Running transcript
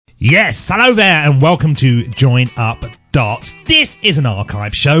Yes, hello there and welcome to Join Up Dots. This is an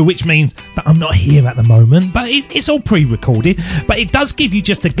archive show, which means that I'm not here at the moment, but it's all pre-recorded. But it does give you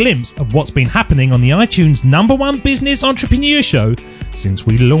just a glimpse of what's been happening on the iTunes #1 business entrepreneur show since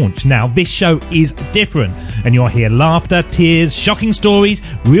we launched. Now, this show is different, and you'll hear laughter, tears, shocking stories,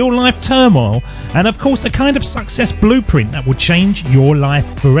 real-life turmoil, and of course, the kind of success blueprint that will change your life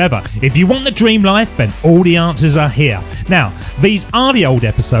forever. If you want the dream life, then all the answers are here. Now, these are the old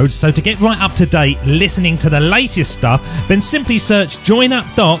episodes, so to get right up to date, listening to the latest stuff, then simply search Join Up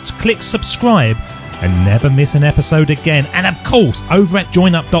Dots, click subscribe, and never miss an episode again. And of course, over at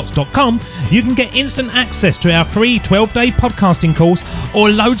joinupdots.com, you can get instant access to our free 12-day podcasting course or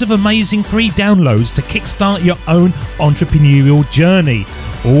loads of amazing free downloads to kickstart your own entrepreneurial journey,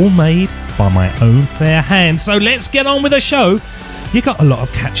 all made by my own fair hand. So let's get on with the show. You got a lot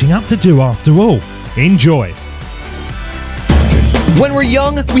of catching up to do after all. Enjoy. When we're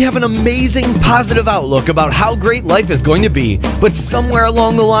young, we have an amazing, positive outlook about how great life is going to be, but somewhere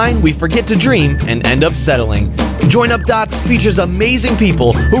along the line, we forget to dream and end up settling. Join Up Dots features amazing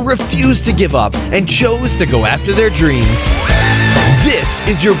people who refuse to give up and chose to go after their dreams. This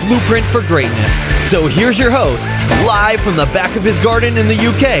is your blueprint for greatness. So here's your host, live from the back of his garden in the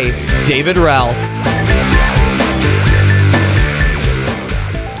UK, David Ralph.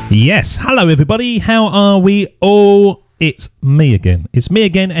 Yes, hello everybody. How are we all? It's me again,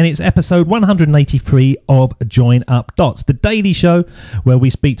 and it's episode 183 of Join Up Dots, the daily show where we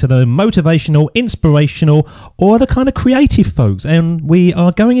speak to the motivational, inspirational, or the kind of creative folks, and we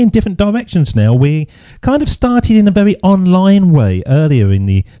are going in different directions now. We kind of started in a very online way earlier in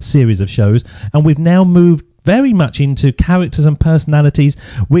the series of shows, and we've now moved very much into characters and personalities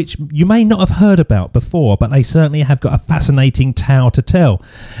which you may not have heard about before, but they certainly have got a fascinating tale to tell.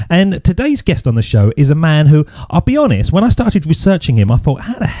 And today's guest on the show is a man who, I'll be honest, when I started researching him, I thought,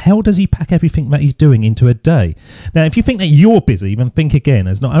 how the hell does he pack everything that he's doing into a day? Now, if you think that you're busy, then think again,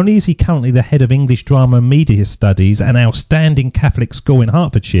 as not only is he currently the head of English Drama and Media Studies at an outstanding Catholic school in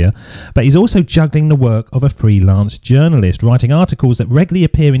Hertfordshire, but he's also juggling the work of a freelance journalist, writing articles that regularly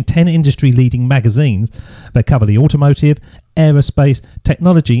appear in 10 industry-leading magazines that cover the automotive, aerospace,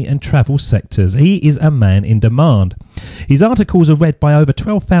 technology and travel sectors. He is a man in demand. His articles are read by over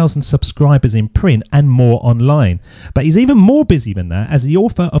 12,000 subscribers in print and more online. But he's even more busy than that as the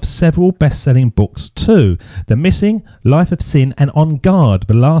author of several best-selling books too. The Missing, Life of Sin and On Guard,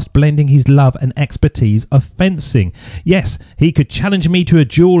 the last blending his love and expertise of fencing. Yes, he could challenge me to a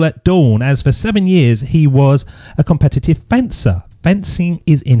duel at dawn, as for 7 years he was a competitive fencer. Fencing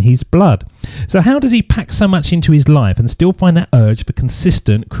is in his blood. So how does he pack so much into his life and still find that urge for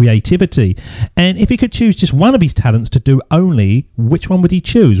consistent creativity? And if he could choose just one of his talents to do only, which one would he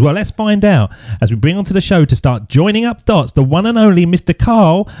choose? Well, let's find out as we bring onto the show to start joining up dots, the one and only Mr.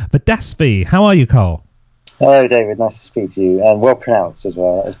 Carl Verdasby. How are you, Carl? Hello, David. Nice to speak to you. And well pronounced as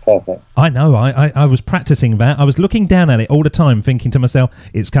well. That was perfect. I know. I was practicing that. I was looking down at it all the time, thinking to myself,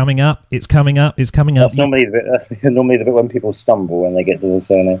 it's coming up, it's coming up, it's coming up. That's normally the bit when people stumble when they get to the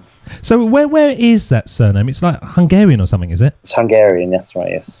surname. So where is that surname? It's like Hungarian or something, is it? It's Hungarian, that's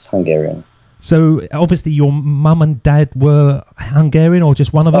right, yes. Hungarian. So obviously your mum and dad were Hungarian, or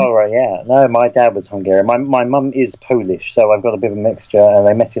just one of them? Oh, right, yeah. No, my dad was Hungarian. My mum is Polish, so I've got a bit of a mixture. And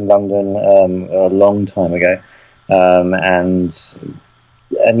they met in London a long time ago. And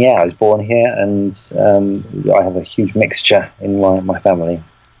yeah, I was born here, and I have a huge mixture in my family.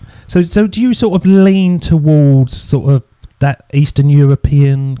 So do you sort of lean towards sort of that Eastern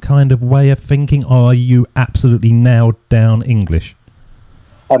European kind of way of thinking, or are you absolutely nailed down English?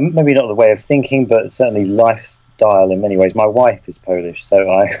 Maybe not the way of thinking, but certainly lifestyle in many ways. My wife is Polish,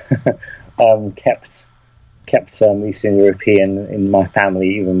 so I kept Eastern European in my family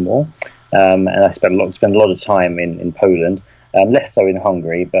even more. And I spent a lot of time in Poland, less so in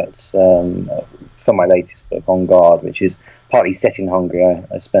Hungary, but for my latest book, On Guard, which is partly set in Hungary,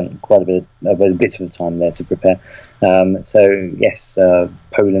 I spent quite a bit of time there to prepare. So yes,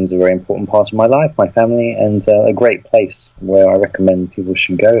 Poland's a very important part of my life, my family, and a great place where I recommend people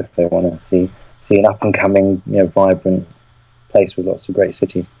should go if they want to see an up and coming, vibrant place with lots of great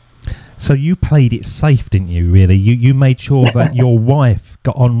cities. So you played it safe, didn't you? Really, you made sure that your wife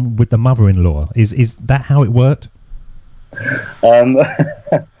got on with the mother-in-law. Is that how it worked?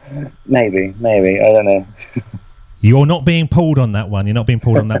 Maybe I don't know. You're not being pulled on that one. You're not being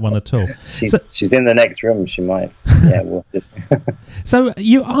pulled on that one at all. She's in the next room. She might. Yeah, we'll just. So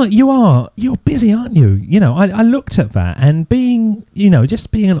you're busy, aren't you? I looked at that, and being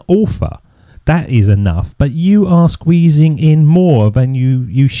just being an author, that is enough. But you are squeezing in more than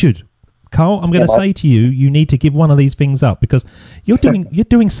you should. Carl, I'm going to say to you, you need to give one of these things up because you're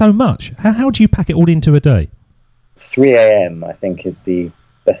doing so much. How do you pack it all into a day? 3 a.m. I think is the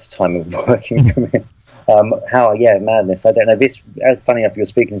best time of working for me. Madness. I don't know. This, funny enough, you're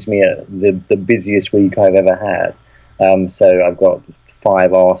speaking to me at the busiest week I've ever had. So I've got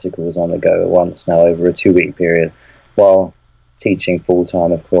 5 articles on the go at once now over a 2-week period, while teaching full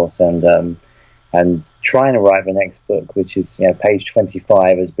time, of course, and trying to write the next book, which is page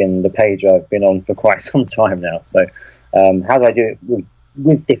 25 has been the page I've been on for quite some time now. So how do I do it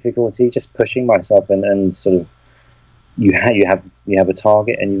with difficulty? Just pushing myself and sort of you have a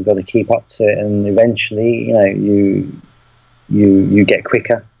target and you've got to keep up to it, and eventually you get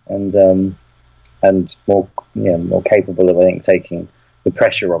quicker and more capable of, I think, taking the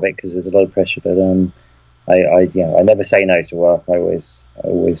pressure of it, because there's a lot of pressure. But I never say no to work. I always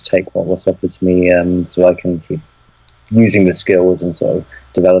take what's offered to me, so I can keep using the skills and sort of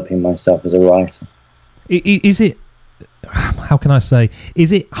developing myself as a writer. Is it? How can I say?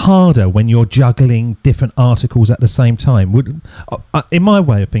 Is it harder when you're juggling different articles at the same time? In my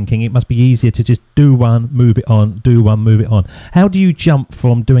way of thinking, it must be easier to just do one, move it on, do one, move it on. How do you jump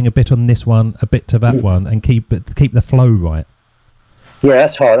from doing a bit on this one, a bit to that one, and keep the flow right? Yeah,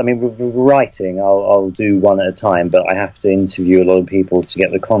 that's hard. I mean, with writing, I'll do one at a time, but I have to interview a lot of people to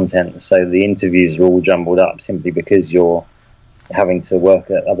get the content. So the interviews are all jumbled up simply because you're having to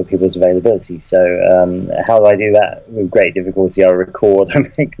work at other people's availability. So how do I do that? With great difficulty, I record, I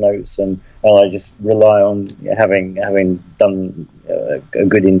make notes, and I just rely on having done a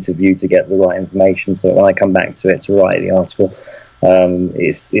good interview to get the right information. So when I come back to it to write the article,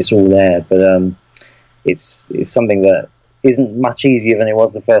 it's all there. But it's something that isn't much easier than it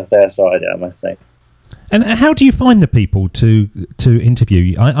was the first day I started it, I must say. And how do you find the people to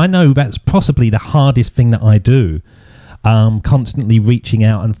interview? I know that's possibly the hardest thing that I do, constantly reaching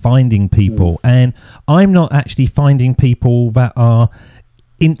out and finding people. And I'm not actually finding people that are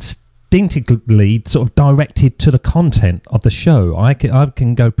instinctively sort of directed to the content of the show. I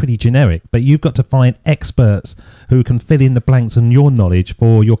can go pretty generic, but you've got to find experts who can fill in the blanks on your knowledge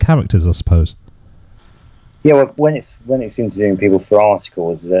for your characters, I suppose. Yeah, well, when it's interviewing people for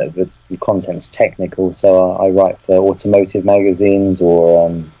articles, the content's technical. So I write for automotive magazines,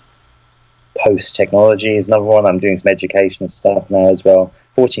 or Post Technology is another one. I'm doing some educational stuff now as well.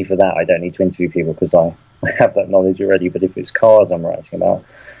 Fortunately for that, I don't need to interview people because I have that knowledge already. But if it's cars I'm writing about,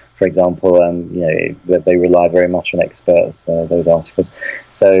 for example, they rely very much on experts, those articles.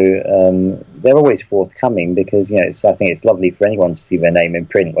 So they're always forthcoming because, I think it's lovely for anyone to see their name in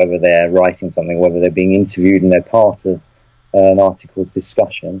print, whether they're writing something, whether they're being interviewed and they're part of an article's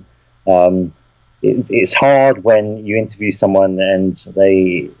discussion. It's hard when you interview someone and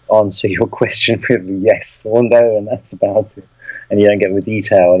they answer your question with yes or no, and that's about it, and you don't get the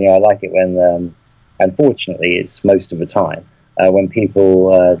detail. And I like it when, unfortunately, it's most of the time, when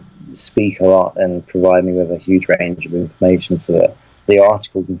people speak a lot and provide me with a huge range of information so that the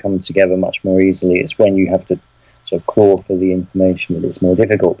article can come together much more easily. It's when you have to sort of claw for the information that it's more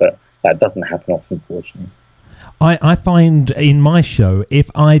difficult, but that doesn't happen often, fortunately. I find in my show, if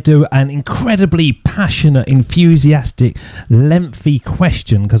I do an incredibly passionate, enthusiastic, lengthy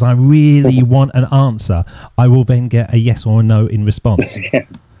question because I really want an answer, I will then get a yes or a no in response.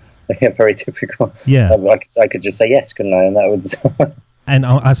 Yeah, very typical. Yeah, I could just say yes, couldn't I? And that would. And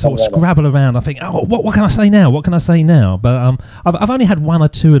I sort of scrabble around. I think, what can I say now? What can I say now? But I've only had 1 or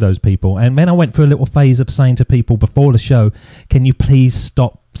 2 of those people. And then I went through a little phase of saying to people before the show, can you please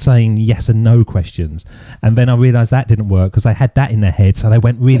stop saying yes and no questions? And then I realised that didn't work because they had that in their head. So they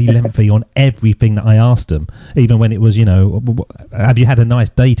went really lengthy on everything that I asked them, even when it was, have you had a nice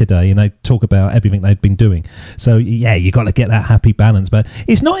day today? And they talk about everything they'd been doing. So, yeah, you got to get that happy balance. But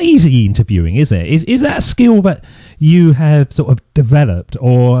it's not easy interviewing, is it? Is that a skill that you have sort of developed,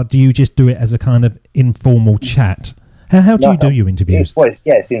 or do you just do it as a kind of informal chat? How do you do your interviews?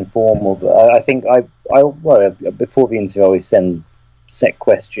 It's informal. But I think before the interview, I always send set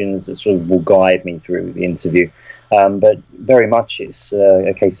questions that sort of will guide me through the interview. But very much it's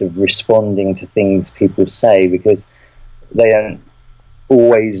a case of responding to things people say, because they don't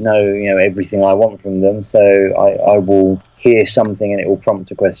always know everything I want from them. So I will hear something and it will prompt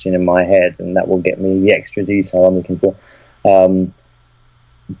a question in my head, and that will get me the extra detail I'm looking for.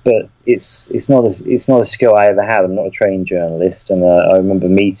 But it's not a skill I ever had. I'm not a trained journalist, and I remember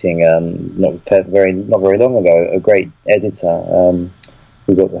meeting not very long ago a great editor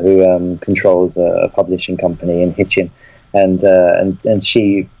who controls a publishing company in Hitchin, and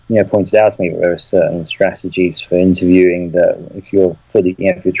she pointed out to me that there are certain strategies for interviewing that if you're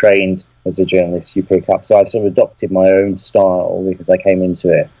trained as a journalist, you pick up. So I've sort of adopted my own style because I came into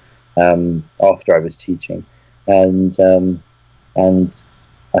it after I was teaching, and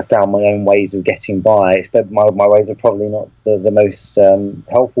I found my own ways of getting by. But my ways are probably not the most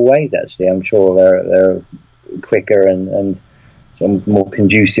helpful ways. Actually, I'm sure there are quicker and some more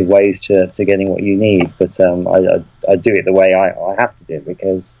conducive ways to getting what you need. But I do it the way I have to do it,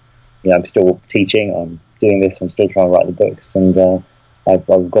 because I'm still teaching. I'm doing this. I'm still trying to write the books, and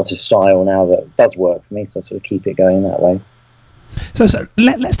I've got a style now that does work for me. So I sort of keep it going that way. So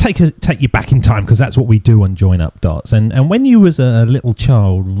let's take you back in time, because that's what we do on Join Up Dots. And when you was a little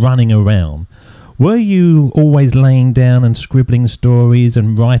child running around, were you always laying down and scribbling stories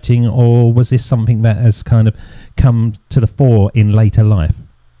and writing, or was this something that has kind of come to the fore in later life?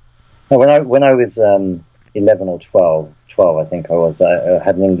 Well, when I was 11 or 12, I think I was, I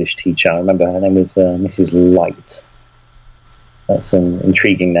had an English teacher. I remember her name was Mrs. Light. That's an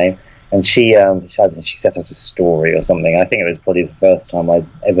intriguing name. And she set us a story or something. I think it was probably the first time I'd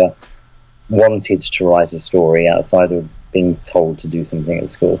ever wanted to write a story outside of being told to do something at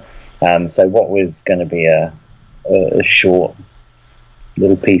school. So what was going to be a short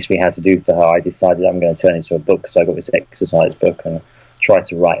little piece we had to do for her, I decided I'm going to turn into a book. So I got this exercise book and tried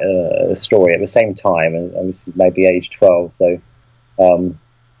to write a story at the same time. And this is maybe age 12. So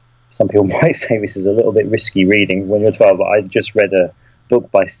some people might say this is a little bit risky reading when you're 12, but I just read a book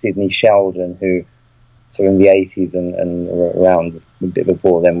by Sidney Sheldon, who sort of in the 80s and around a bit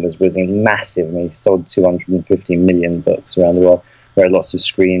before then was massive. I mean, he sold 250 million books around the world, wrote lots of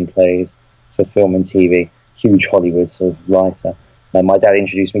screenplays for film and TV, huge Hollywood sort of writer. And my dad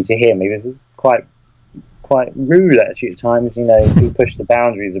introduced me to him. He was quite rude actually at times, he pushed the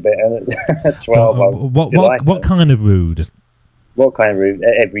boundaries a bit. And at 12, what kind of rude? What kind of rude?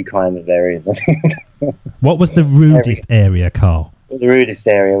 Every kind that there is. What was the rudest area, Carl? The rudest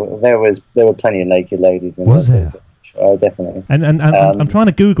area. There were plenty of naked ladies. Was there? Oh, definitely. And I'm trying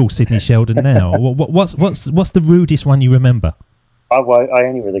to Google Sidney Sheldon now. What's the rudest one you remember? I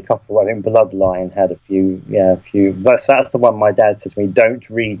only read a couple. I think Bloodline had a few. Yeah, a few. That's the one my dad said to me, "Don't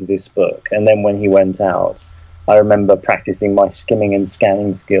read this book." And then when he went out, I remember practicing my skimming and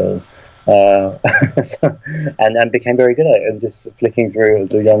scanning skills, and became very good at it. And just flicking through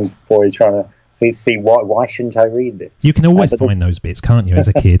as a young boy, trying to see why shouldn't I read this? You can always find those bits, can't you, as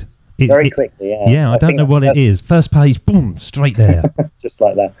a kid? Very quickly, yeah. Yeah, I don't know what it is. First page, boom, straight there. Just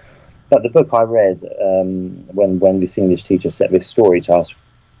like that. But the book I read when this English teacher set this story task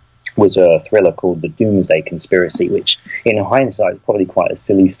was a thriller called The Doomsday Conspiracy, which in hindsight is probably quite a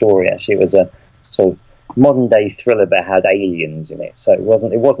silly story. Actually, it was a sort of modern day thriller that had aliens in it. So it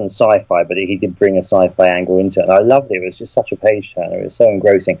wasn't sci-fi, but he did bring a sci-fi angle into it. And I loved it. It was just such a page turner. It was so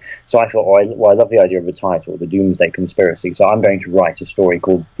engrossing. So I thought, I love the idea of the title, The Doomsday Conspiracy. So I'm going to write a story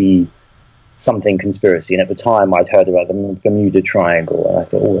called The Something Conspiracy. And at the time I'd heard about the Bermuda Triangle, and I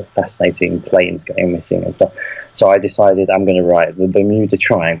thought, fascinating, planes going missing and stuff. So I decided I'm going to write The Bermuda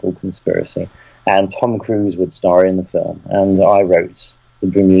Triangle Conspiracy. And Tom Cruise would star in the film. And I wrote The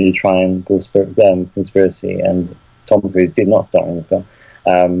Bermuda Triangle Conspiracy, and Tom Cruise did not star in the film.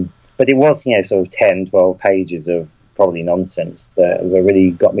 But it was, sort of 10, 12 pages of probably nonsense that really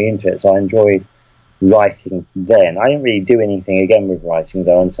got me into it. So I enjoyed writing then. I didn't really do anything again with writing,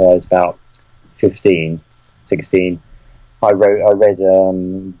 though, until I was about 15, 16. I read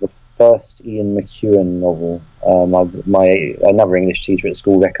the first Ian McEwan novel. Another English teacher at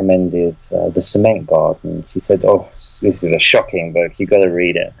school recommended The Cement Garden. She said, "Oh, this is a shocking book. You've got to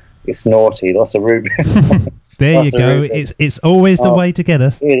read it. It's naughty, lots of rude." There you go. It's always the way to get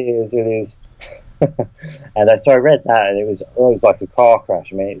us. It is. And so I read that, and it was like a car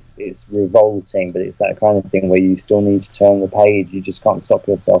crash. I mean, it's revolting, but it's that kind of thing where you still need to turn the page. You just can't stop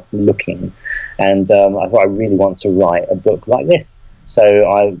yourself looking. And I thought, I really want to write a book like this. So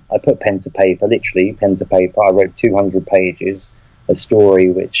I put pen to paper, literally pen to paper. I wrote 200 pages, a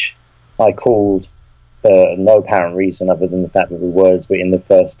story which I called, for no apparent reason other than the fact that the words were in the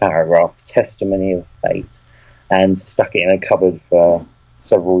first paragraph, Testimony of Fate, and stuck it in a cupboard for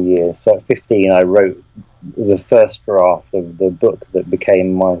several years. So at 15, I wrote the first draft of the book that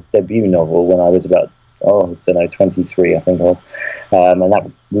became my debut novel when I was about, 23, I think I was.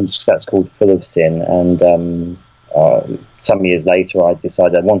 And that's called Full of Sin. And some years later, I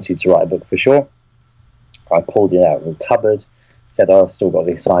decided I wanted to write a book for sure. I pulled it out of the cupboard, said, I've still got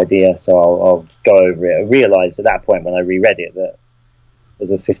this idea, so I'll go over it. I realised at that point when I reread it that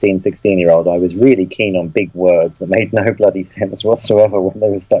as a 15, 16-year-old, I was really keen on big words that made no bloody sense whatsoever when they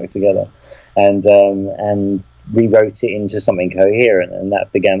were stuck together, and rewrote it into something coherent, and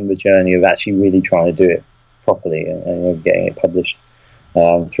that began the journey of actually really trying to do it properly and getting it published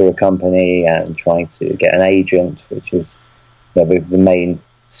through a company and trying to get an agent, which is the main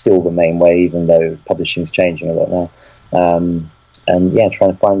still the main way, even though publishing's changing a lot now. And yeah,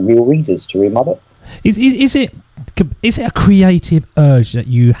 trying to find real readers to read my book. Is it a creative urge that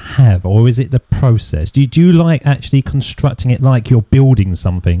you have, or is it the process? Do you like actually constructing it like you're building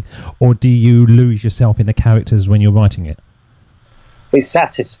something, or do you lose yourself in the characters when you're writing it? It's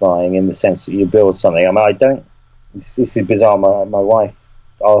satisfying in the sense that you build something. I mean, I don't. This is bizarre. My wife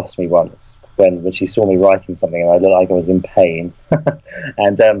asked me once when she saw me writing something, and I looked like I was in pain,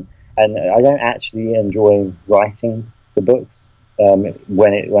 and I don't actually enjoy writing the books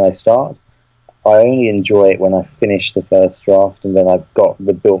when I start. I only enjoy it when I finish the first draft, and then I've got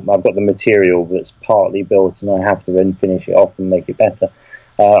the material that's partly built, and I have to then finish it off and make it better.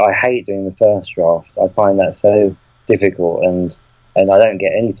 I hate doing the first draft. I find that so difficult, and I don't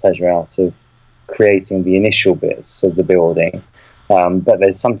get any pleasure out of creating the initial bits of the building. But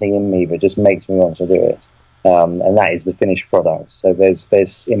there's something in me that just makes me want to do it, and that is the finished product. So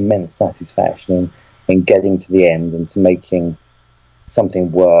there's immense satisfaction in getting to the end and to making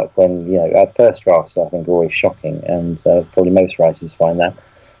something work. When at first drafts, I think, are always shocking, and probably most writers find that.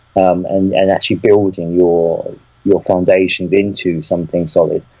 And actually building your foundations into something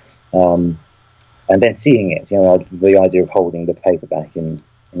solid, and then seeing it. The idea of holding the paperback in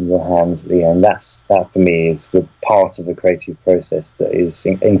your hands at the end. That for me is the part of the creative process that is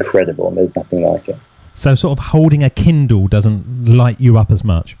incredible, and there's nothing like it. So, sort of holding a Kindle doesn't light you up as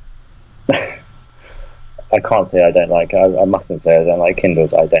much. I can't say I don't like. I mustn't say I don't like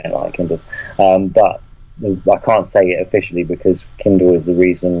Kindles. I don't like Kindles, but I can't say it officially because Kindle is the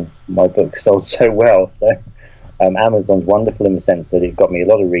reason my book sold so well. So Amazon's wonderful in the sense that it got me a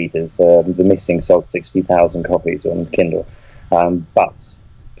lot of readers. The Missing sold 60,000 copies on Kindle, but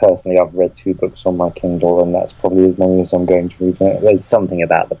personally, I've read 2 books on my Kindle, and that's probably as many as I'm going to read. There's something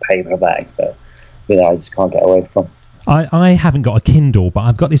about the paperback that I just can't get away from. I haven't got a Kindle, but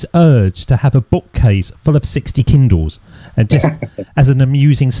I've got this urge to have a bookcase full of 60 Kindles. And just as an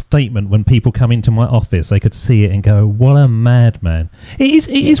amusing statement, when people come into my office, they could see it and go, what a madman. It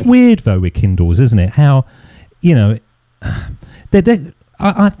is weird, though, with Kindles, isn't it? How, I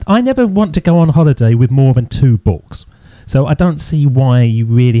never want to go on holiday with more than 2 books. So I don't see why you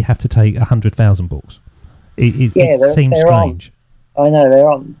really have to take 100,000 books. It seems strange. I know, there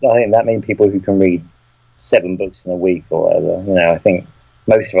aren't, I think, that many people who can read 7 books in a week or whatever. I think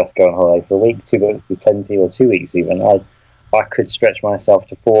most of us go on holiday for a week. 2 books is plenty, or 2 weeks even. I could stretch myself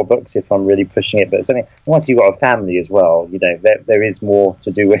to 4 books if I'm really pushing it. But certainly, once you've got a family as well, there is more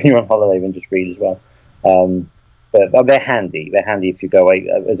to do when you're on holiday than just read as well. But they're handy. They're handy if you go away.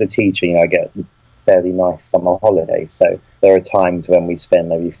 As a teacher, I get fairly nice summer holidays. So there are times when we spend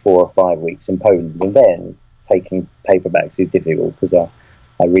maybe 4 or 5 weeks in Poland, and then taking paperbacks is difficult because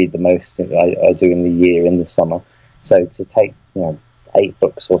I read the most I do in the year in the summer. So to take 8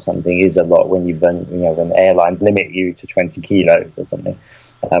 books or something is a lot when when airlines limit you to 20 kilos or something.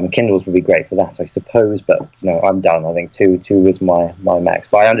 Kindles would be great for that, I suppose, but I'm done. I think 2 is my max.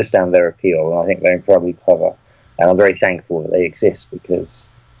 But I understand their appeal, and I think they're incredibly clever, and I'm very thankful that they exist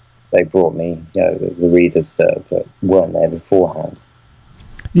because they brought me the readers that weren't there beforehand.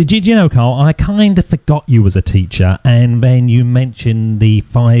 Did you know, Carl, I kind of forgot you was a teacher, and then you mentioned the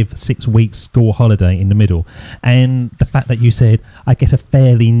 5-6 weeks school holiday in the middle, and the fact that you said, I get a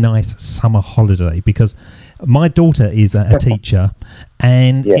fairly nice summer holiday, because my daughter is a teacher,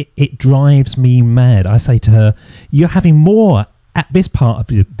 and it drives me mad. I say to her, you're having more at this part of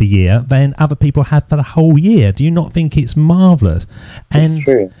the year than other people have for the whole year. Do you not think it's marvellous? And it's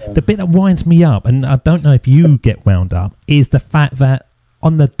true, yeah. The bit that winds me up, and I don't know if you get wound up, is the fact that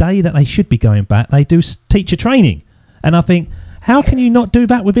on the day that they should be going back, they do teacher training. And I think, how can you not do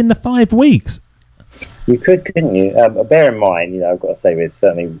that within the 5 weeks? You couldn't you? Bear in mind, I've got to say this,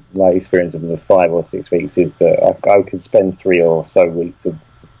 certainly my experience of the 5 or 6 weeks is that I could spend 3 or so weeks of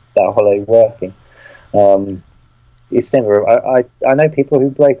that holiday working. It's never, I know people who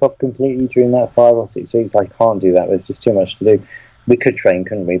break off completely during that 5 or 6 weeks. I can't do that. There's just too much to do. We could train,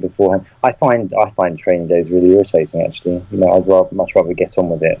 couldn't we, beforehand? I find training days really irritating, actually. I'd much rather get on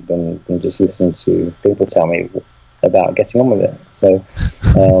with it than just listen to people tell me about getting on with it. So,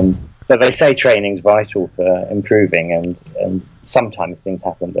 but they say training's vital for improving, and sometimes things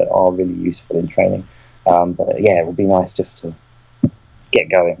happen that are really useful in training. But yeah, it would be nice just to get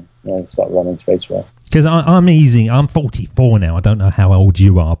going, start running straight away. Because I'm 44 now. I don't know how old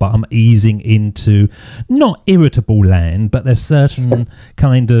you are, but I'm easing into not irritable land, but there's certain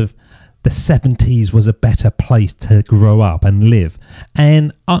kind of, the 70s was a better place to grow up and live.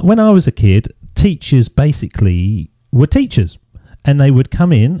 And when I was a kid, teachers basically were teachers. And they would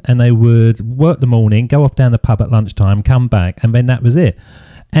come in and they would work the morning, go off down the pub at lunchtime, come back, and then that was it.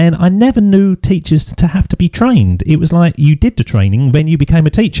 And I never knew teachers to have to be trained. It was like you did the training, then you became a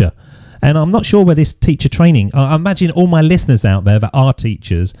teacher. And I'm not sure where this teacher training, I imagine all my listeners out there that are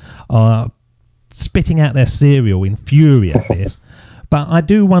teachers are spitting out their cereal in fury at this. But I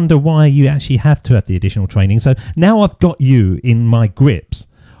do wonder why you actually have to have the additional training. So now I've got you in my grips.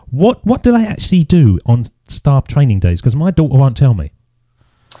 What do they actually do on staff training days? Because my daughter won't tell me.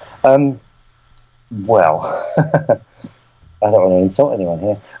 Well, I don't want to insult anyone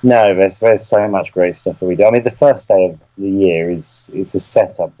here. No, there's so much great stuff that we do. I mean, the first day of the year is a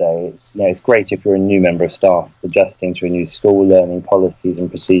setup day. It's great if you're a new member of staff, adjusting to a new school, learning policies and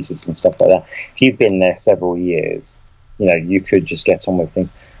procedures and stuff like that. If you've been there several years, you could just get on with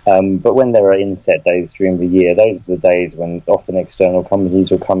things. But when there are inset days during the year, those are the days when often external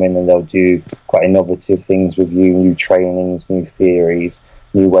companies will come in and they'll do quite innovative things with you, new trainings, new theories,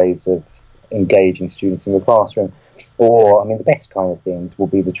 new ways of engaging students in the classroom. Or, the best kind of things will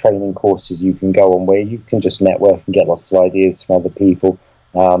be the training courses you can go on where you can just network and get lots of ideas from other people.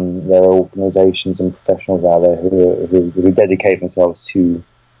 There are organisations and professionals out there who dedicate themselves to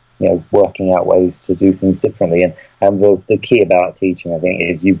working out ways to do things differently. And the key about teaching, I think,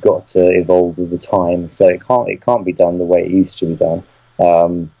 is you've got to evolve with the time. So it can't be done the way it used to be done.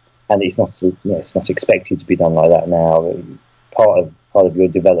 And it's not expected to be done like that now. Part of your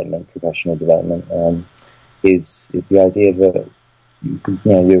development, professional development, is the idea that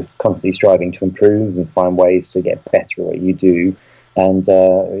you're constantly striving to improve and find ways to get better at what you do. And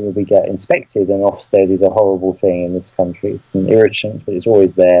we get inspected, and Ofsted is a horrible thing in this country. It's an irritant, but it's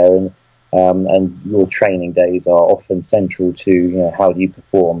always there. And your training days are often central to how do you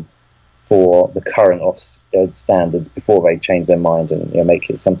perform for the current Ofsted standards before they change their mind and make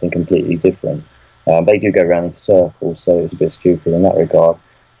it something completely different. They do go around in circles, so it's a bit stupid in that regard.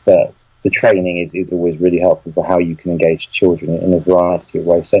 But the training is always really helpful for how you can engage children in a variety of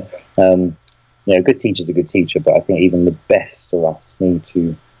ways. So, a good teacher is a good teacher, but I think even the best of us need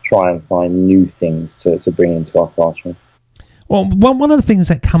to try and find new things to bring into our classroom. Well, one of the things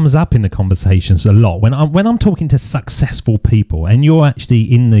that comes up in the conversations a lot when I'm talking to successful people, and you're actually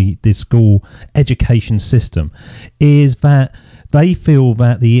in the school education system, is that they feel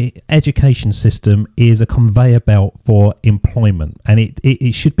that the education system is a conveyor belt for employment, and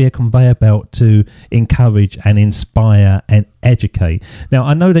it should be a conveyor belt to encourage and inspire and educate. Now,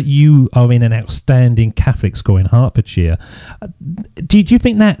 I know that you are in an outstanding Catholic school in Hertfordshire. Do you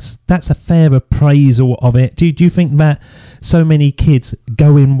think that's a fair appraisal of it? Do you think that so many kids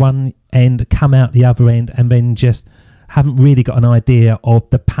go in one end, come out the other end, and then just haven't really got an idea of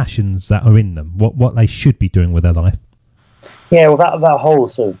the passions that are in them, what they should be doing with their life? Yeah, well, that whole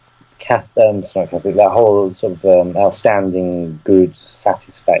sort of that whole sort of outstanding, good,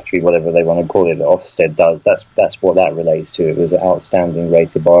 satisfactory, whatever they want to call it, that Ofsted does. That's what that relates to. It was outstanding,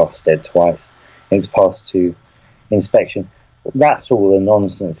 rated by Ofsted twice. It's passed to inspection. That's all a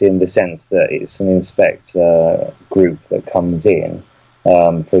nonsense in the sense that it's an inspector group that comes in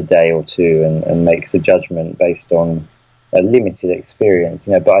for a day or two and makes a judgment based on a limited experience.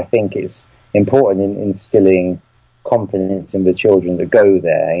 But I think it's important in instilling confidence in the children that go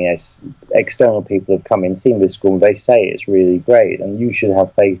there. External people have come in, seen this school, and they say it's really great, and you should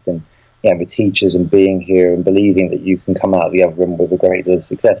have faith in the teachers and being here and believing that you can come out the other end with a great deal of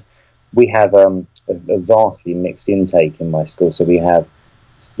success. We have a vastly mixed intake in my school, so we have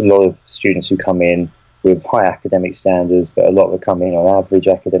a lot of students who come in with high academic standards, but a lot that come in on average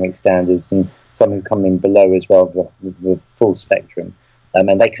academic standards, and some who come in below as well, with the full spectrum.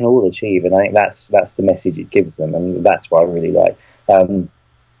 And they can all achieve, and I think that's the message it gives them, and that's what I really like.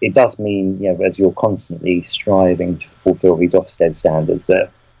 It does mean, as you're constantly striving to fulfil these Ofsted standards, that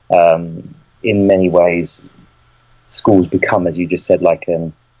in many ways schools become, as you just said, like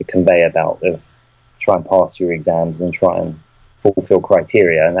a conveyor belt of try and pass your exams and try and fulfil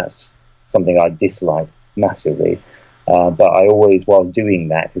criteria, and that's something I dislike massively. But I always, while doing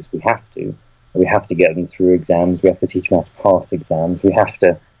that, because we have to get them through exams, we have to teach them how to pass exams, we have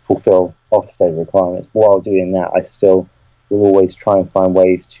to fulfill Ofsted requirements. While doing that, I still will always try and find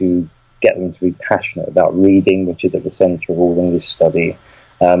ways to get them to be passionate about reading, which is at the centre of all English study,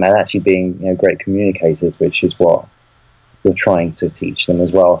 and actually being great communicators, which is what we're trying to teach them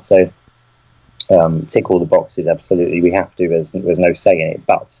as well. So tick all the boxes, absolutely, we have to, there's no say in it,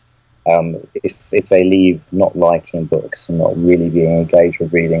 but if they leave not liking books and not really being engaged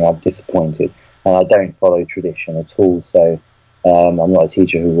with reading, I'm disappointed, and I don't follow tradition at all. So I'm not a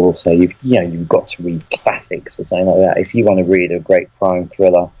teacher who will say you've got to read classics or something like that. If you want to read a great crime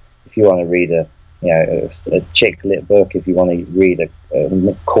thriller, if you want to read a a chick lit book, if you want to read a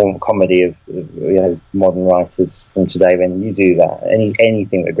comedy of modern writers from today, then you do that.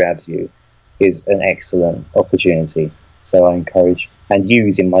 Anything that grabs you is an excellent opportunity. So I encourage and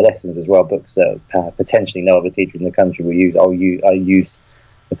use in my lessons as well books that potentially no other teacher in the country will use. I used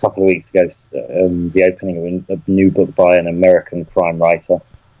a couple of weeks ago the opening of a new book by an American crime writer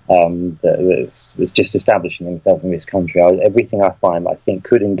that was just establishing himself in this country. Everything I find I think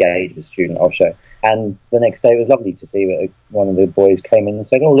could engage a student, I'll show. And the next day it was lovely to see that one of the boys came in and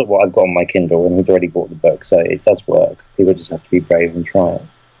said, "Oh, look what I've got on my Kindle," and he'd already bought the book. So it does work. People just have to be brave and try it.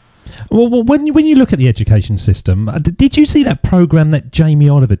 Well, when you look at the education system, did you see that program that Jamie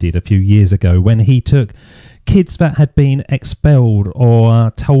Oliver did a few years ago when he took kids that had been expelled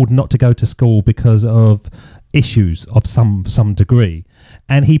or told not to go to school because of issues of some degree,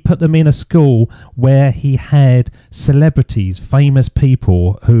 and he put them in a school where he had celebrities, famous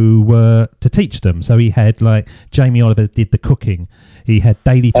people who were to teach them? So he had, like, Jamie Oliver did the cooking, he had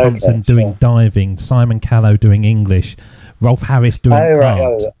Daley Thompson doing diving, Simon Callow doing English, Rolf Harris doing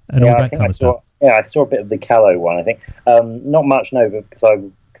art, and all that kind of stuff. Yeah, I saw a bit of the Callow one, I think. Not much, no, because I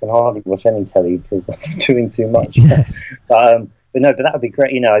can hardly watch any telly because I'm doing too much. Yes. But that would be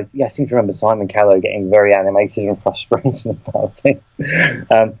great. I seem to remember Simon Callow getting very animated and frustrated about things.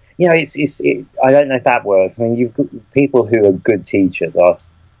 It's I don't know if that works. I mean, you've got people who are good teachers, are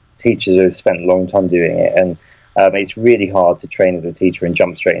teachers who have spent a long time doing it, and it's really hard to train as a teacher and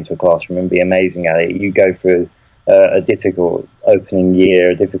jump straight into a classroom and be amazing at it. You go through a difficult opening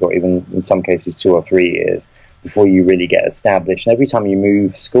year, difficult even in some cases 2 or 3 years before you really get established. And every time you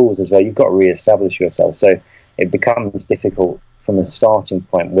move schools as well, you've got to re-establish yourself. So it becomes difficult from a starting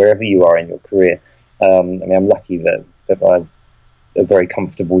point wherever you are in your career. I'm lucky that I have a very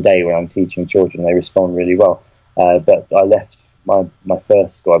comfortable day when I'm teaching children. They respond really well. But I left my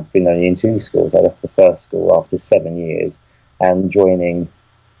first school. I've been only in 2 schools. I left the first school after 7 years, and joining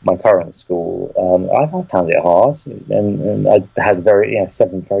my current school, I found it hard, and I had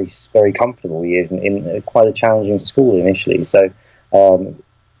 7 very comfortable years in quite a challenging school initially. So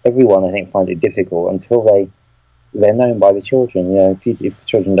everyone, I think, finds it difficult until they're known by the children. If the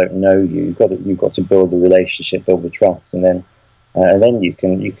children don't know you, you've got to build the relationship, build the trust, and then you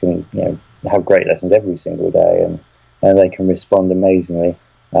can have great lessons every single day, and they can respond amazingly.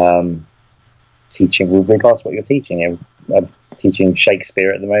 Teaching with regards to what you're teaching, I'm teaching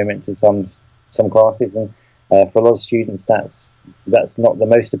Shakespeare at the moment to some classes, and for a lot of students, that's not the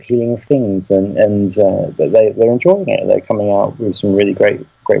most appealing of things, but they're enjoying it. They're coming out with some really great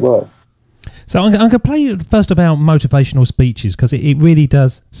work. So I'm going to play first about motivational speeches, because it really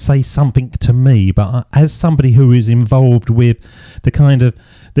does say something to me. But as somebody who is involved with the kind of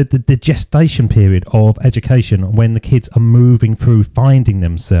the gestation period of education, when the kids are moving through finding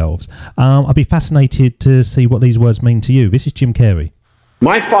themselves, I'd be fascinated to see what these words mean to you. This is Jim Carrey.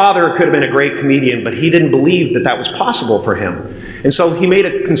 My father could have been a great comedian, but he didn't believe that was possible for him. And so he made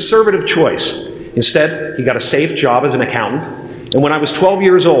a conservative choice. Instead, he got a safe job as an accountant. And when I was 12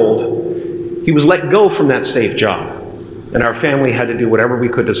 years old, he was let go from that safe job, and our family had to do whatever we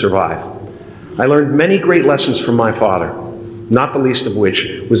could to survive. I learned many great lessons from my father, not the least of which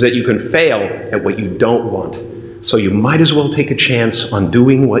was that you can fail at what you don't want, so you might as well take a chance on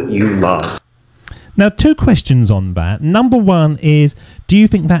doing what you love. Now, 2 questions on that. Number 1 is, do you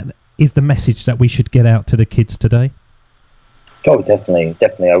think that is the message that we should get out to the kids today? Oh, definitely.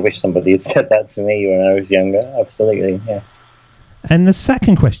 I wish somebody had said that to me when I was younger. Absolutely, yes. And the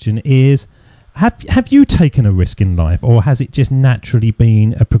second question is, Have you taken a risk in life, or has it just naturally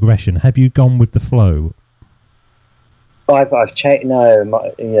been a progression? Have you gone with the flow? I've changed. No,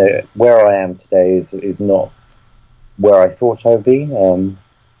 where I am today is not where I thought I would be.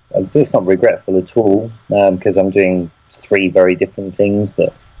 It's not regretful at all, because I'm doing 3 very different things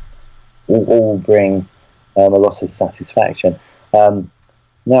that all bring a lot of satisfaction.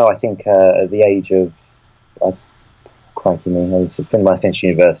 No, I think at the age of, crikey me, I was at Finland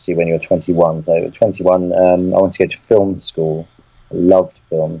University when you were 21. So at 21, I wanted to go to film school. I loved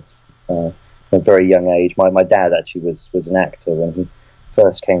films. At a very young age. My dad actually was an actor when he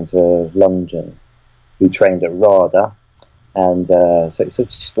first came to London. He trained at RADA, and so it's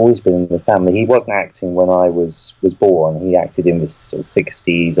just always been in the family. He wasn't acting when I was born. He acted in the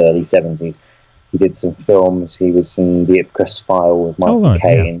 60s, early 70s. He did some films. He was in The Ipcress File with Michael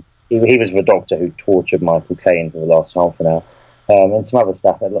Caine. Yeah. He was the doctor who tortured Michael Caine for the last half an hour, and some other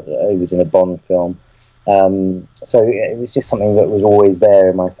stuff. He was in a Bond film. So it was just something that was always there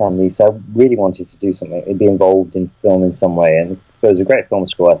in my family. So I really wanted to do something, be involved in film in some way. And there was a great film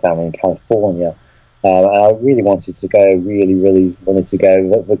school I found in California, And I really wanted to go, really wanted to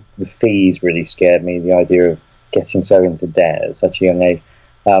go. The fees really scared me, the idea of getting so into debt at such a young age.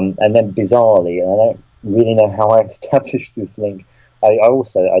 And then bizarrely, and I don't really know how I established this link, I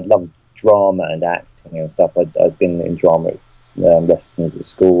love drama and acting and stuff. I'd been in drama lessons at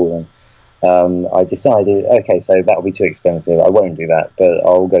school, and I decided, okay, so that'll be too expensive. I won't do that, but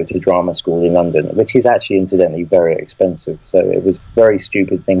I'll go to drama school in London, which is actually incidentally very expensive. So it was very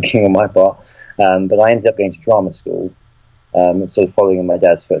stupid thinking on my part. But I ended up going to drama school, sort of following in my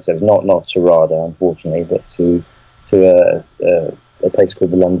dad's footsteps. Not to RADA, unfortunately, but to a place called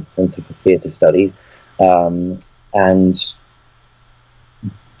the London Centre for Theatre Studies, and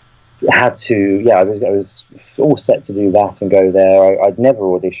had to. Yeah, I was all set to do that and go there. I'd never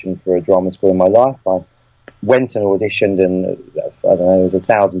auditioned for a drama school in my life. I went and auditioned, and I don't know, there was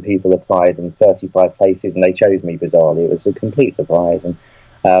 1,000 people applied and 35 places, and they chose me bizarrely. It was a complete surprise, and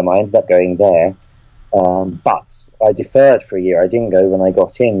I ended up going there. But I deferred for a year. I didn't go when I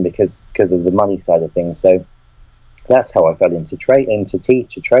got in because of the money side of things. So that's how I fell into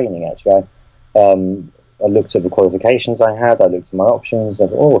teacher training. Actually, I looked at the qualifications I had. I looked at my options. I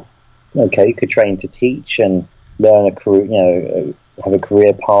thought, okay, you could train to teach and learn a career. Have a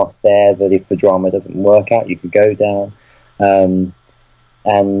career path there. That if the drama doesn't work out, you could go down.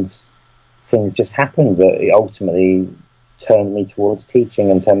 And things just happened that it ultimately turned me towards teaching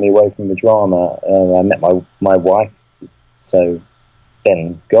and turned me away from the drama. I met my wife, so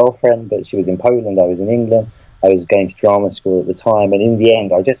then girlfriend, but she was in Poland, I was in England. I was going to drama school at the time, and in the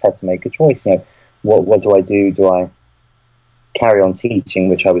end I just had to make a choice. What do I do? Do I carry on teaching,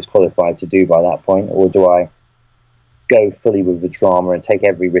 which I was qualified to do by that point, or do I go fully with the drama and take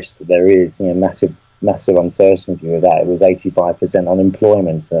every risk that there is? Massive uncertainty with that. It was 85%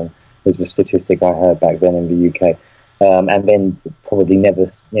 unemployment, was the statistic I heard back then in the UK. And then probably never,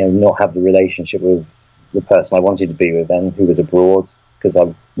 not have the relationship with the person I wanted to be with then, who was abroad, because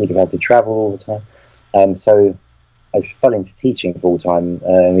I would have had to travel all the time. So I fell into teaching full time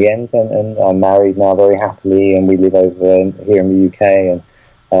in the end, and I'm married now very happily, and we live over here in the UK.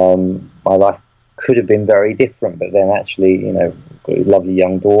 And my life could have been very different, but then actually, got a lovely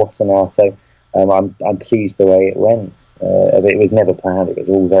young daughter now. So I'm pleased the way it went. It was never planned. It was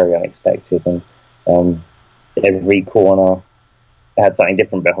all very unexpected, and every corner had something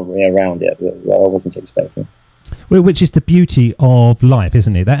different around it that I wasn't expecting. Well, which is the beauty of life,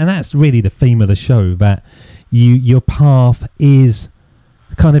 isn't it? And that's really the theme of the show, that your path is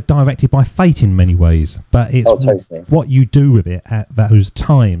kind of directed by fate in many ways, but it's totally what you do with it at those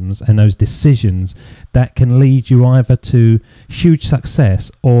times and those decisions that can lead you either to huge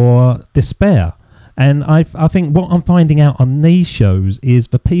success or despair. And I think what I'm finding out on these shows is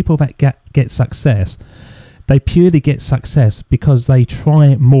the people that get success, they purely get success because they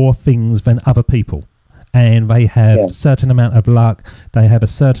try more things than other people. And they have a certain amount of luck, they have a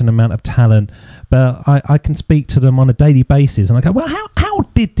certain amount of talent, but I can speak to them on a daily basis and I go, well, how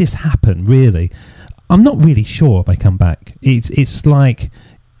did this happen, really? I'm not really sure if they come back. It's like,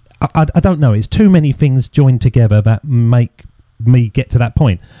 I don't know, it's too many things joined together that make me get to that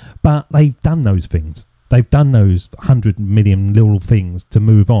point. But they've done those things. They've done those 100 million little things to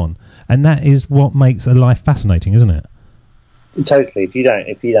move on. And that is what makes a life fascinating, isn't it? Totally. If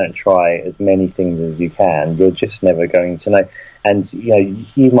you don't try as many things as you can, you're just never going to know. And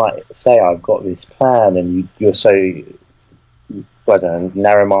you might say, I've got this plan, and you're so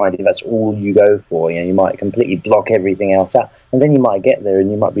narrow-minded. That's all you go for. You might completely block everything else out, and then you might get there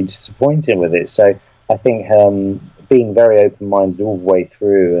and you might be disappointed with it. So I think being very open-minded all the way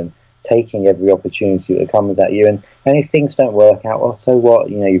through and taking every opportunity that comes at you, and if things don't work out, well, so what?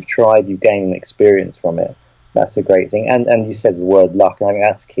 You've tried, you've gained an experience from it. That's a great thing. And you said the word luck, and I think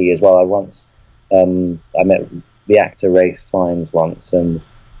that's key as well. I met the actor Ralph Fiennes once, and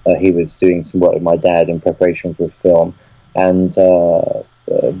he was doing some work with my dad in preparation for a film, and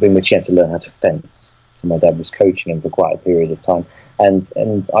in which he had to learn how to fence. So my dad was coaching him for quite a period of time, and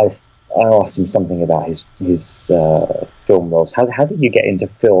I asked him something about his film roles. How did you get into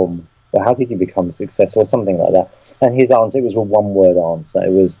film, or how did you become successful, or something like that? And his answer, it was a one-word answer.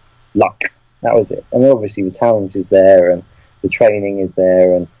 It was luck. That was it. And obviously the talent is there, and the training is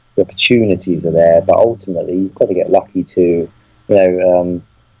there, and the opportunities are there. But ultimately, you've got to get lucky too.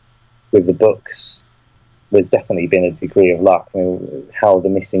 With the books, there's definitely been a degree of luck. How The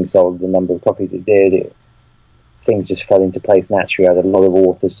Missing sold the number of copies it did, things just fell into place naturally. I had a lot of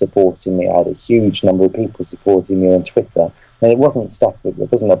authors supporting me. I had a huge number of people supporting me on Twitter. And it wasn't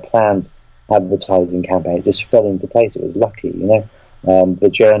a planned advertising campaign. It just fell into place. It was lucky, The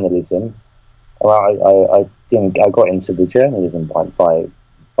journalism. I got into the journalism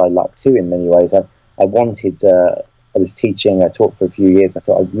by luck too in many ways. I wanted. I was teaching. I taught for a few years. I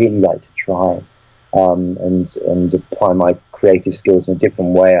thought I'd really like to try and apply my creative skills in a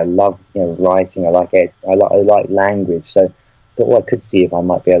different way. I love writing. I like it. I like language. So I thought, I could see if I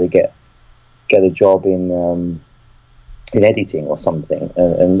might be able to get a job in editing or something,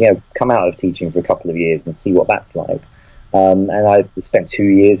 and come out of teaching for a couple of years and see what that's like. And I spent 2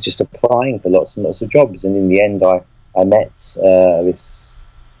 years just applying for lots and lots of jobs, and in the end I met this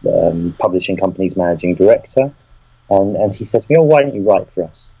publishing company's managing director, and he said to me, why don't you write for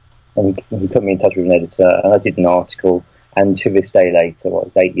us? And he put me in touch with an editor, and I did an article, and to this day later,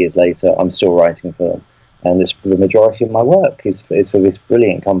 it's 8 years later, I'm still writing for them, and the majority of my work is for this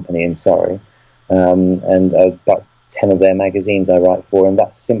brilliant company in Surrey, and about 10 of their magazines I write for, and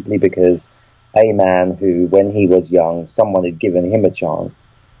that's simply because a man who, when he was young, someone had given him a chance,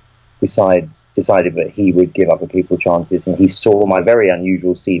 decided that he would give other people chances, and he saw my very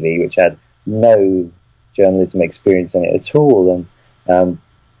unusual CV, which had no journalism experience in it at all, and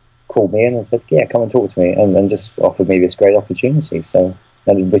called me in and said, come and talk to me, and just offered me this great opportunity,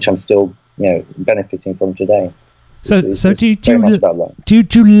 which I'm still benefiting from today. So do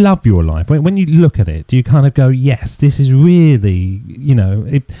you love your life? When you look at it, do you kind of go, yes, this is really,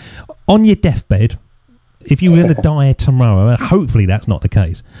 on your deathbed, if you were going to die tomorrow, hopefully that's not the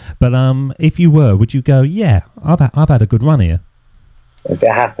case, but if you were, would you go, yeah, I've had a good run here? If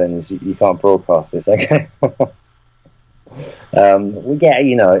it happens, you can't broadcast this, okay? I'm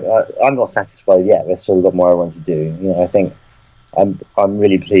not satisfied yet. There's still a lot more I want to do. I think I'm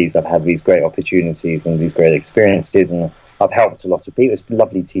really pleased I've had these great opportunities and these great experiences, and I've helped a lot of people. It's been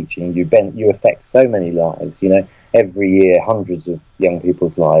lovely teaching. You affect so many lives. Every year, hundreds of young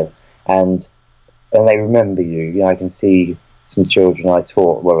people's lives, and they remember you. I can see some children I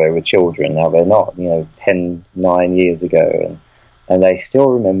taught. Well, they were children. Now they're not. 9 years ago, and they still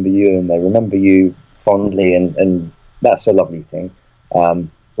remember you, and they remember you fondly, and that's a lovely thing.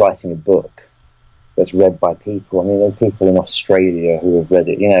 Writing a book that's read by people. There are people in Australia who have read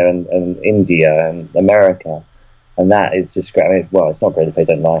it, and India and America, and that is just great. It's not great if they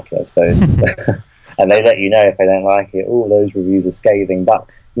don't like it, I suppose. And they let you know if they don't like it. All those reviews are scathing, but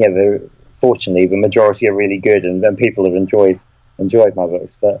fortunately, the majority are really good, and people have enjoyed my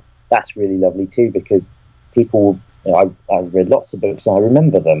books. But that's really lovely too, because people. I've read lots of books and I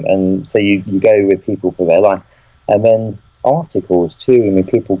remember them, and so you go with people for their life, and then articles too.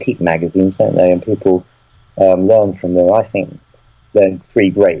 People keep magazines, don't they? And people learn from them. I think they're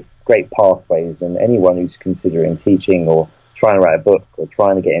three great pathways, and anyone who's considering teaching or trying to write a book or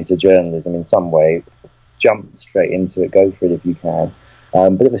trying to get into journalism in some way, jump straight into it. Go for it if you can,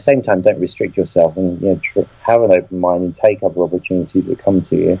 but at the same time, don't restrict yourself, and have an open mind and take other opportunities that come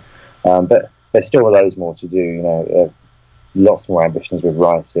to you. But there's still loads more to do. Lots more ambitions with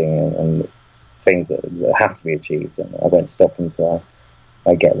writing and things that have to be achieved, and I won't stop until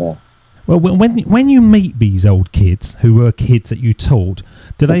I get there. Well, when you meet these old kids who were kids that you taught,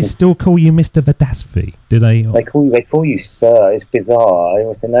 do they still call you Mr. Vadasvi? Do they? They call you sir. It's bizarre. I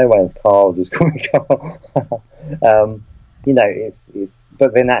always say, no, my name's Carl. Just call me Carl. It's.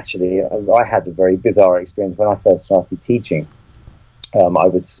 But then actually, I had a very bizarre experience when I first started teaching. I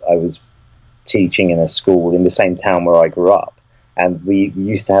was teaching in a school in the same town where I grew up, and we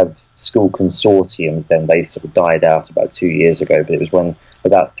used to have school consortiums. Then they sort of died out about 2 years ago, but it was when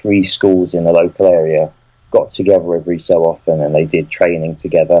about 3 schools in the local area got together every so often, and they did training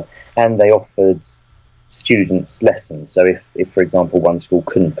together, and they offered students lessons. So if for example one school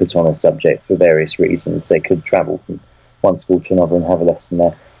couldn't put on a subject for various reasons, they could travel from one school to another and have a lesson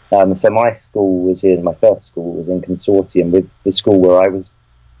there. So my first school was in consortium with the school where I was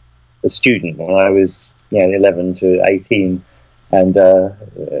a student when I was 11 to 18, and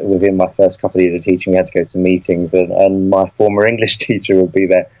within my first couple of years of teaching, we had to go to meetings, and my former English teacher would be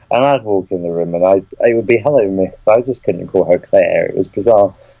there, and I'd walk in the room, and I would be, hello miss. I just couldn't call her Claire. It was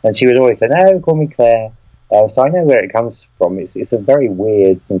bizarre, and she would always say, no, call me Claire. So I know where it comes from. It's a very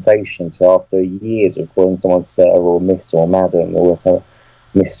weird sensation to, after years of calling someone sir or miss or madam or whatever,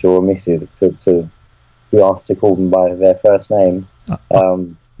 Mr. or Mrs., to be asked to call them by their first name.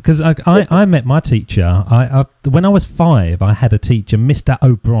 Because I met my teacher. When I was 5, I had a teacher, Mr.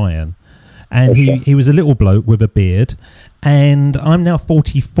 O'Brien, and he was a little bloke with a beard. And I'm now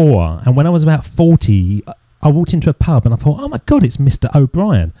 44. And when I was about 40, I walked into a pub and I thought, oh my God, it's Mr.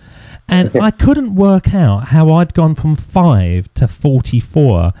 O'Brien. And I couldn't work out how I'd gone from 5 to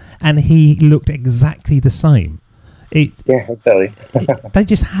 44, and he looked exactly the same. Yeah, exactly. They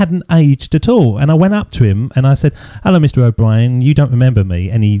just hadn't aged at all. And I went up to him and I said, "Hello, Mr. O'Brien, you don't remember me?"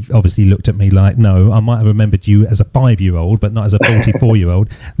 And he obviously looked at me like, "No, I might have remembered you as a 5-year-old, but not as a 44-year-old.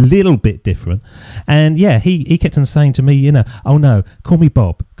 Little bit different." And yeah, he kept on saying to me, you know, "Oh no, call me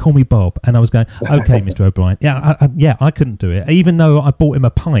Bob. And I was going, "Okay, Mr. O'Brien." Yeah, I couldn't do it, even though I bought him a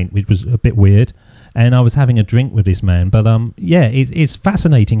pint, which was a bit weird. And I was having a drink with this man. But it's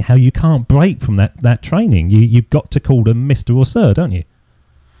fascinating how you can't break from that training. You've got to call them Mr. or Sir, don't you?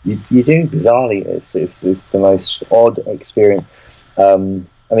 You do, bizarrely. It's the most odd experience. I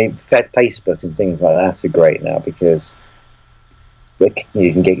mean, Facebook and things like that are great now because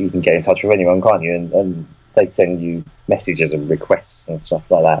you can get in touch with anyone, can't you? And they send you messages and requests and stuff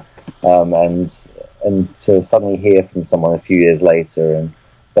like that. And to suddenly hear from someone a few years later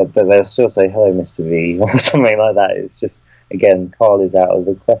but they'll still say, "Hello, Mr. V," or something like that. It's just, again, Carl is out of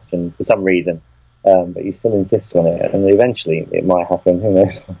the question for some reason, but you still insist on it, and eventually it might happen. Who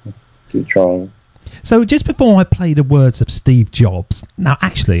knows? Keep trying. So just before I play the words of Steve Jobs, now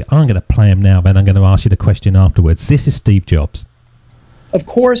actually I'm going to play him now, but I'm going to ask you the question afterwards. This is Steve Jobs. Of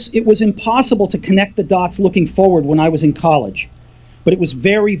course, it was impossible to connect the dots looking forward when I was in college, but it was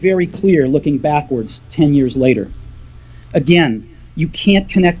very, very clear looking backwards 10 years later. Again, you can't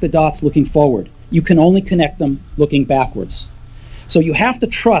connect the dots looking forward. You can only connect them looking backwards. So you have to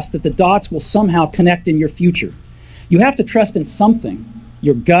trust that the dots will somehow connect in your future. You have to trust in something,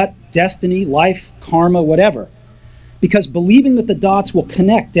 your gut, destiny, life, karma, whatever. Because believing that the dots will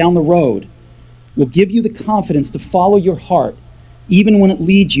connect down the road will give you the confidence to follow your heart, even when it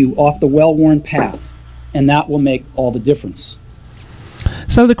leads you off the well-worn path. And that will make all the difference.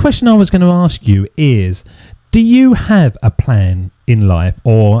 So the question I was going to ask you is, do you have a plan in life,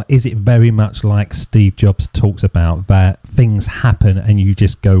 or is it very much like Steve Jobs talks about, that things happen and you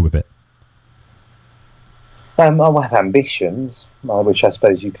just go with it? I have ambitions, which I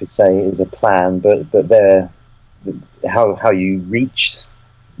suppose you could say is a plan, but they're how you reach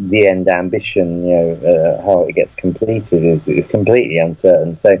the end ambition, how it gets completed is completely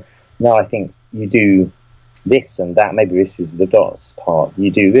uncertain. So now I think you do this and that. Maybe this is the dots part. You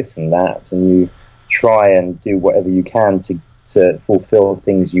do this and that, and you try and do whatever you can to fulfill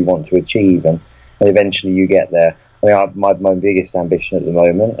things you want to achieve, and eventually you get there. I mean, my biggest ambition at the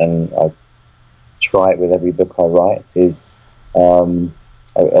moment, and I try it with every book I write, is I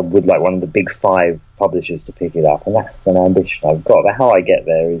would like one of the big 5 publishers to pick it up, and that's an ambition I've got. But how I get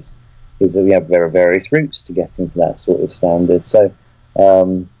there is there are various routes to getting to that sort of standard. So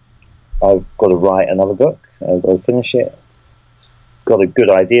I've got to write another book. I've got to finish it. Got a good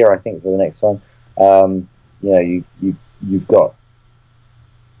idea, I think, for the next one. You've got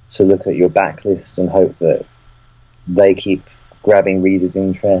to look at your backlist and hope that they keep grabbing readers'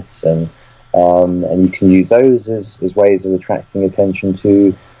 interests, and you can use those as ways of attracting attention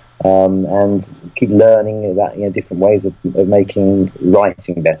to, and keep learning about different ways of making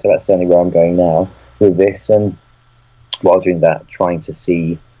writing better. That's certainly where I'm going now with this, and while doing that, trying to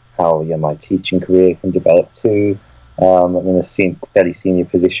see how my teaching career can develop too. I'm in a fairly senior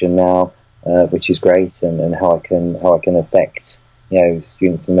position now, which is great, and how I can affect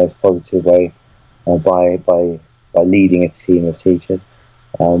students in the most positive way by leading a team of teachers.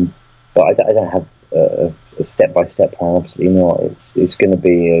 But I don't have a step-by-step plan. Absolutely not. It's going to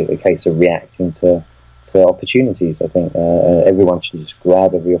be a case of reacting to opportunities. I think everyone should just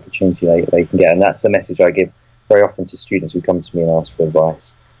grab every opportunity they can get, and that's the message I give very often to students who come to me and ask for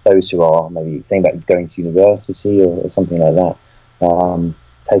advice. Those who are maybe thinking about going to university or something like that,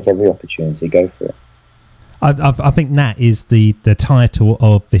 take every opportunity, go for it. I think that is the title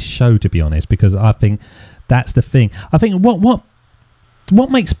of this show, to be honest, because I think that's the thing. I think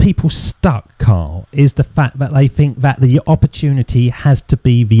what makes people stuck, Carl, is the fact that they think that the opportunity has to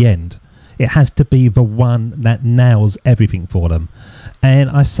be the end. It has to be the one that nails everything for them.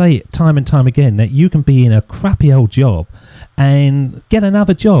 And I say it time and time again that you can be in a crappy old job and get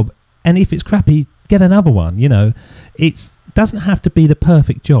another job, and if it's crappy, get another one. It doesn't have to be the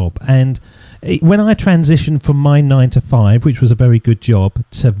perfect job. And when I transitioned from my 9 to 5, which was a very good job,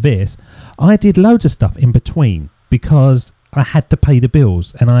 to this, I did loads of stuff in between because I had to pay the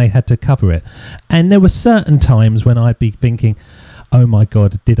bills and I had to cover it. And there were certain times when I'd be thinking, oh my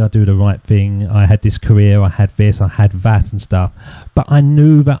God, did I do the right thing? I had this career, I had this, I had that and stuff. But I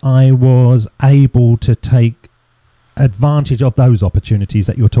knew that I was able to take advantage of those opportunities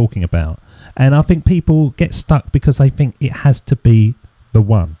that you're talking about. And I think people get stuck because they think it has to be the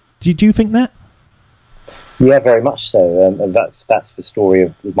one. Do you think that? Yeah, very much so. And that's the story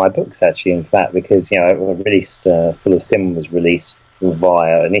of my books, actually, in fact, because, released, Full of Sin was released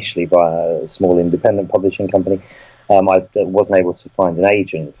initially by a small independent publishing company. I wasn't able to find an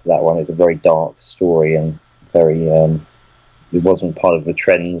agent for that one. It's a very dark story and very. It wasn't part of the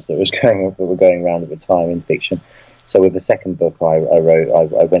trends that were going around at the time in fiction. So with the second book I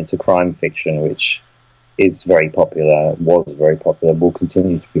wrote, I went to crime fiction, which is very popular, was very popular, will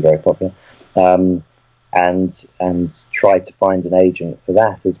continue to be very popular, and tried to find an agent for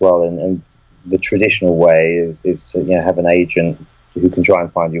that as well. And the traditional way is to have an agent who can try and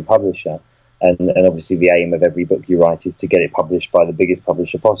find you a publisher. And obviously the aim of every book you write is to get it published by the biggest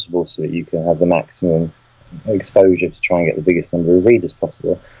publisher possible, so that you can have the maximum exposure to try and get the biggest number of readers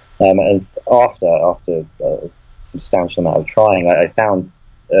possible. And after a substantial amount of trying, I found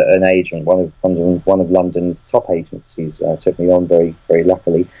an agent. One of London's top agencies took me on very, very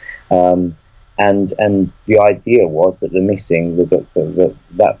luckily. And the idea was that the book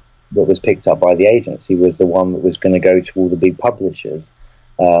that was picked up by the agency was the one that was going to go to all the big publishers.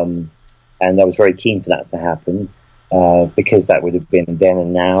 And I was very keen for that to happen. Because that would have been then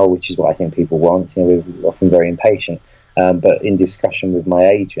and now, which is what I think people want. We're often very impatient. But in discussion with my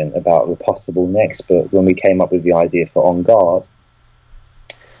agent about the possible next book, when we came up with the idea for On Guard,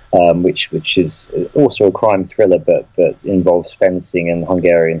 which is also a crime thriller, but involves fencing and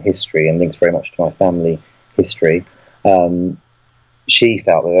Hungarian history and links very much to my family history, she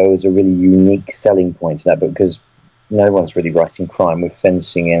felt that there was a really unique selling point to that book, because no one's really writing crime with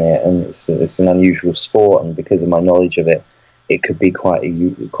fencing in it, and it's an unusual sport, and because of my knowledge of it, it could be quite a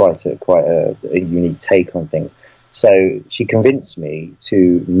unique take on things. So she convinced me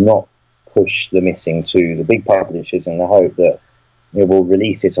to not push The Missing to the big publishers in the hope that we'll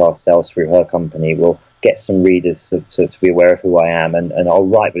release it ourselves through her company. We'll get some readers to be aware of who I am, and I'll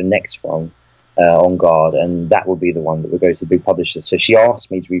write the next one, On Guard, and that will be the one that will go to the big publishers. So she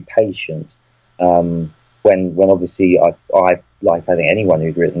asked me to be patient. When obviously I, like I think anyone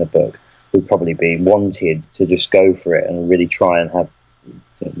who's written a book, would probably be wanted to just go for it and really try and have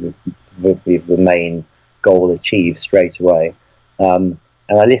the main goal achieved straight away. And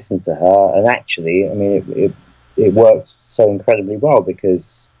I listened to her, and actually, I mean, it worked so incredibly well,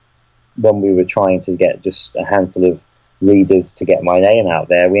 because when we were trying to get just a handful of readers to get my name out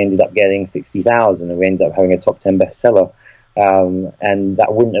there, we ended up getting 60,000, and we ended up having a top 10 bestseller. And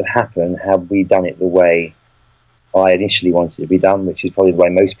that wouldn't have happened had we done it the way I initially wanted it to be done, which is probably the way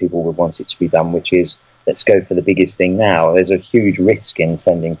most people would want it to be done, which is, let's go for the biggest thing now. There's a huge risk in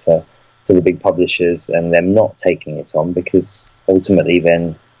sending to the big publishers and them not taking it on, because ultimately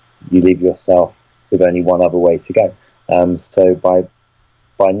then you leave yourself with only one other way to go. So by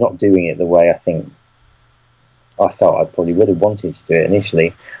not doing it the way I think I felt I probably would have wanted to do it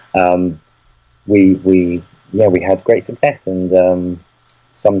initially, we had great success. And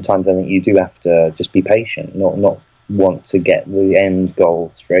sometimes I think you do have to just be patient, not want to get the end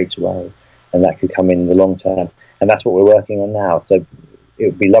goal straight away, and that could come in the long term. And that's what we're working on now. So it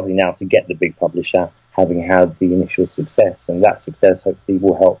would be lovely now to get the big publisher, having had the initial success, and that success hopefully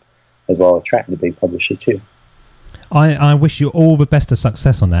will help as well attract the big publisher too. I wish you all the best of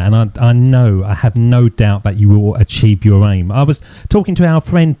success on that, and I have no doubt that you will achieve your aim. I was talking to our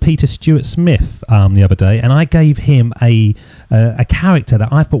friend Peter Stewart Smith the other day, and I gave him a character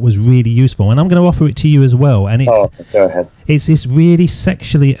that I thought was really useful, and I'm going to offer it to you as well. And go ahead. It's this really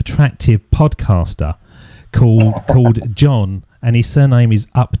sexually attractive podcaster called John. And his surname is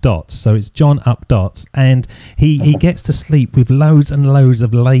Updots, so it's John Updots, and he gets to sleep with loads and loads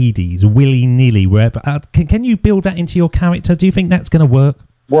of ladies willy-nilly wherever. Can you build that into your character? Do you think that's going to work?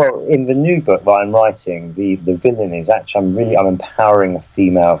 Well, in the new book that I'm writing, the villain is actually I'm empowering a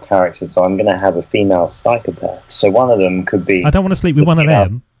female character, so I'm going to have a female psychopath. So one of them could be. I don't want to sleep with one of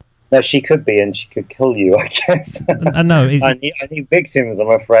them. No, she could be, and she could kill you, I guess. No, I need victims,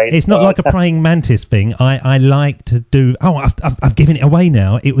 I'm afraid. It's not like a praying mantis thing. I like to do. Oh, I've given it away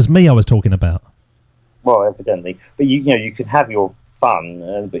now. It was me I was talking about. Well, evidently, but you could have your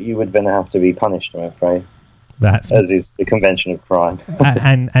fun, but you would then have to be punished, I'm afraid. As is the convention of crime.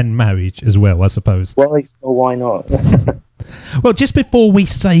 and marriage as well, I suppose. Well, why not? Well, just before we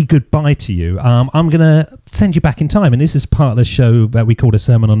say goodbye to you, I'm going to send you back in time, and this is part of the show that we call a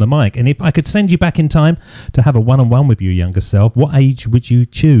Sermon on the Mic. And if I could send you back in time to have a one-on-one with your younger self, what age would you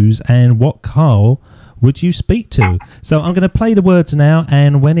choose, and what Carl would you speak to? So I'm going to play the words now,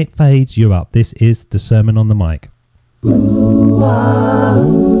 and when it fades, you're up. This is the Sermon on the Mic.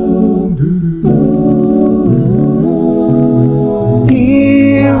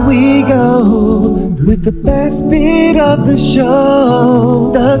 Here we go with the best bit of the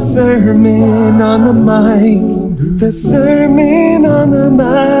show, the Sermon on the Mic, the Sermon on the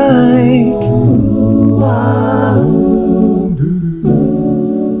Mic.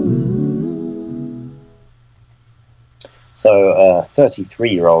 So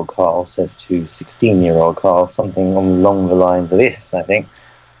 33-year-old Carl says to 16-year-old Carl something along the lines of this, I think.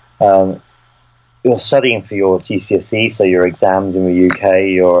 You're studying for your GCSE, so your exams in the UK,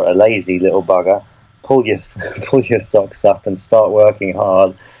 you're a lazy little bugger. Pull your socks up and start working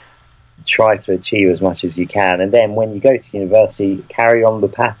hard. Try to achieve as much as you can, and then when you go to university, carry on the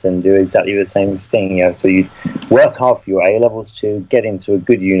pattern, do exactly the same thing. So you work hard for your A-levels to get into a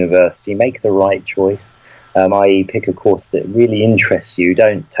good university, make the right choice, i.e. pick a course that really interests you.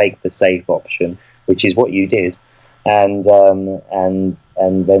 Don't take the safe option, which is what you did, and then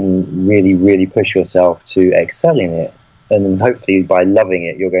really push yourself to excel in it, and hopefully by loving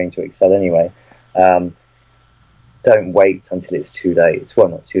it, you're going to excel anyway. Don't wait until it's too late. Well,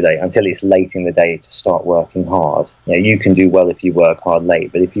 not too late, until it's late in the day to start working hard. You can do well if you work hard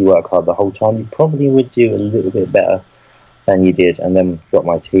late, but if you work hard the whole time, you probably would do a little bit better than you did. And then drop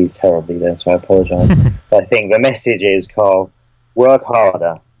my T's terribly then, so I apologise. But I think the message is, Carl, work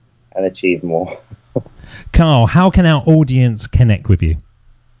harder and achieve more. Carl, how can our audience connect with you?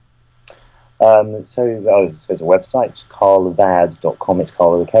 So there's a website, it's carlvad.com. It's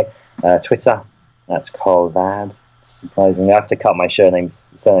Carl with a K. Twitter, that's Carl Vad. Surprisingly, I have to cut my surname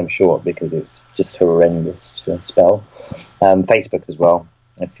short because it's just horrendous to spell. Facebook as well.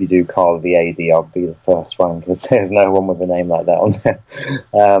 If you do Carl VAD, I'll be the first one because there's no one with a name like that on there.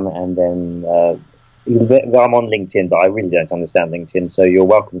 And then I'm on LinkedIn, but I really don't understand LinkedIn, so you're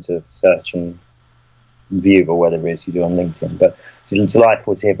welcome to search and view or whatever it is you do on LinkedIn. But it's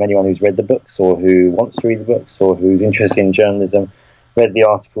delightful to hear from anyone who's read the books or who wants to read the books or who's interested in journalism, read the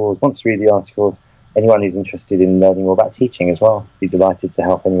articles, wants to read the articles. Anyone who's interested in learning more about teaching as well. Be delighted to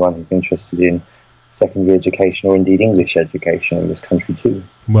help anyone who's interested in secondary education or indeed English education in this country too.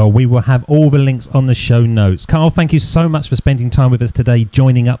 Well, we will have all the links on the show notes. Carl, thank you so much for spending time with us today,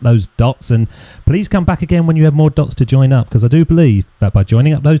 joining up those dots, and please come back again when you have more dots to join up, because I do believe that by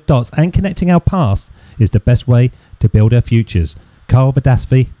joining up those dots and connecting our past is the best way to build our futures. Carl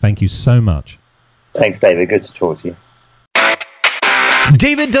Vadasvi, thank you so much. Thanks, David. Good to talk to you.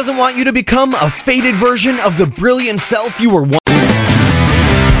 David doesn't want you to become a faded version of the brilliant self you were once.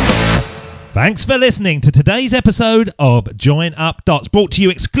 Thanks for listening to today's episode of Join Up Dots, brought to you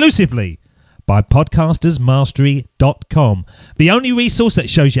exclusively by podcastersmastery.com, the only resource that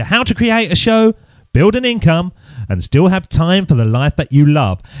shows you how to create a show, build an income, and still have time for the life that you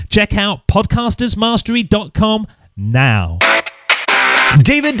love. Check out podcastersmastery.com now.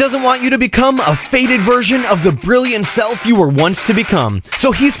 David doesn't want you to become a faded version of the brilliant self you were once to become.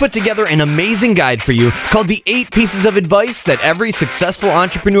 So he's put together an amazing guide for you called the 8 Pieces of Advice That Every Successful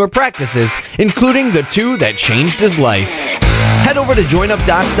Entrepreneur Practices, including the 2 that changed his life. Head over to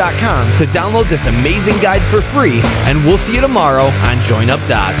joinupdots.com to download this amazing guide for free, and we'll see you tomorrow on Join Up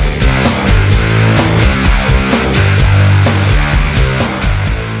Dots.